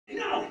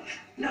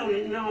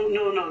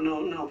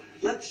No.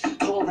 Let's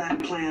call that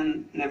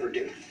plan never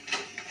do.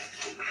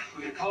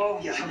 We're gonna call?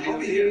 Yeah,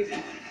 over here.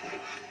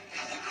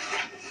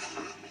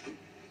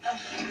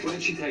 What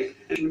did she take?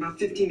 About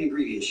 15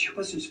 ingredients. She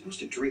wasn't supposed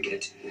to drink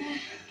it.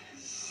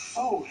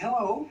 Oh,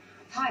 hello.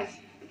 Hi.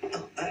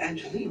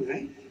 Angeline,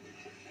 right?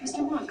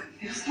 Mr. Monk.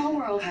 Small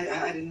world.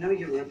 I didn't know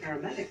you were a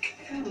paramedic.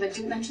 Oh, I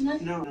didn't mention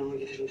that? No,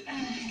 you didn't.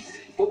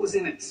 What was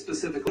in it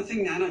specifically?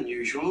 Nothing that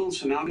unusual.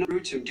 Some almond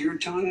root, some deer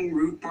tongue,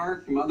 root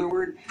bark,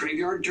 motherword,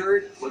 graveyard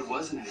dirt. What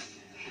wasn't it?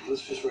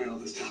 Let's just write all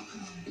this down.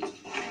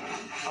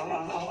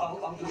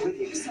 I'll go with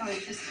you. Sorry,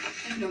 just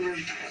there's no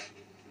room.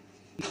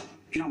 If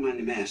you don't mind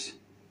the mess.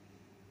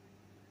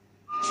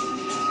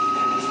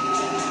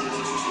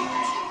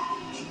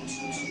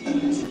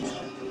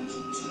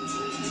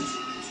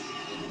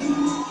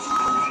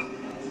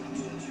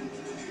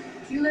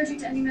 You allergic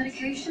to any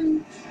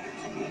medication?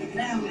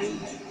 No.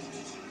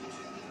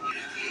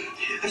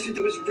 I said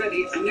it was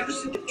ready. I never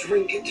said to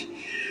drink it.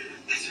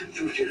 I said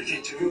voodoo.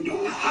 It's voodoo.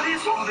 What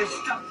is all this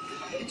stuff?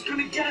 It's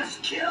gonna get us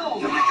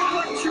killed. Look at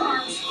what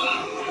charms.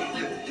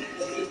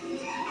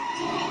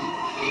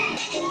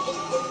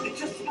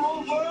 It's a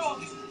small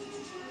world.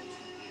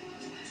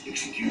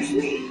 Excuse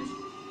me?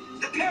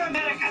 The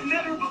paramedic, I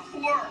met her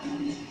before.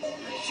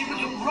 She was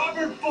a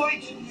Robert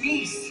Boyd's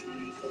niece.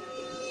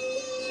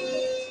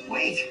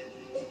 Wait.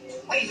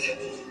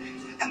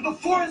 And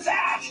before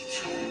that,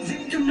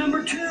 victim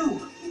number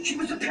 2. She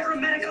was a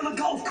paramedic on the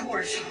golf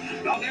course.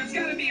 Oh, there's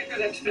got to be a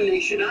good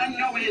explanation. I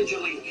know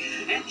Angeline,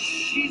 and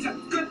she's a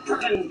good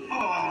person.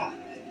 Oh,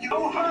 you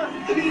know her?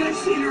 I mean, I've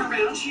seen her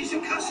around. She's a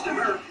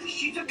customer.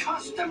 She's a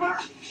customer?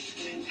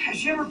 Has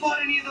she ever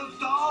bought any of those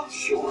dolls?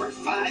 Sure,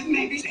 5,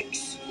 maybe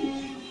 6.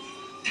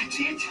 That's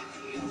it?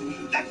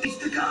 That's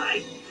the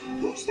guy.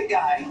 Who's the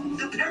guy?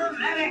 The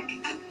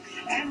paramedic.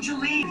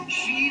 Angeline,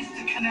 she's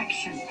the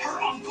connection.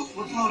 Her uncle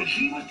was loaded.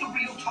 He was the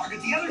real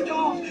target. The other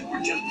dolls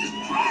were just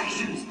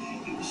distractions.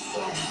 It was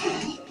so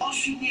good. All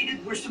she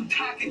needed were some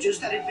packages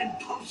that had been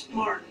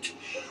postmarked.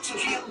 So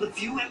she held a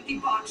few empty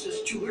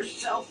boxes to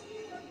herself.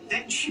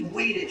 Then she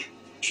waited.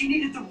 She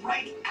needed the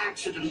right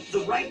accident,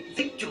 the right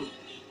victim.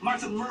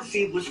 Martha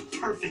Murphy was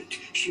perfect.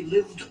 She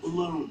lived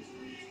alone.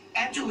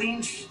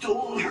 Angeline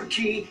stole her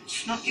key,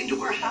 snuck into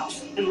her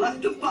house, and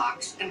left a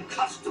box and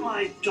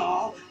customized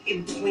doll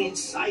in plain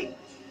sight.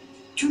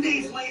 2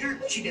 days later,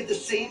 she did the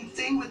same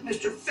thing with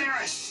Mr.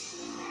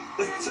 Ferris.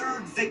 The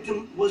third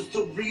victim was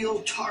the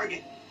real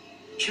target.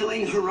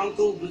 Killing her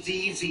uncle was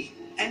easy.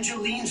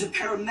 Angeline's a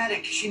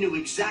paramedic. She knew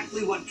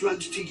exactly what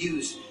drugs to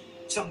use.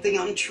 Something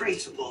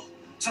untraceable.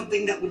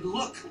 Something that would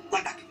look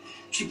like...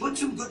 She put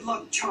some good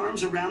luck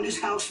charms around his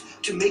house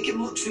to make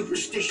him look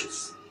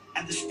superstitious.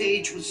 And the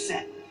stage was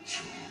set.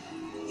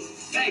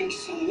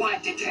 Thanks a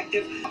lot,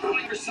 Detective. I'll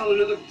never sell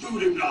another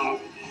voodoo doll.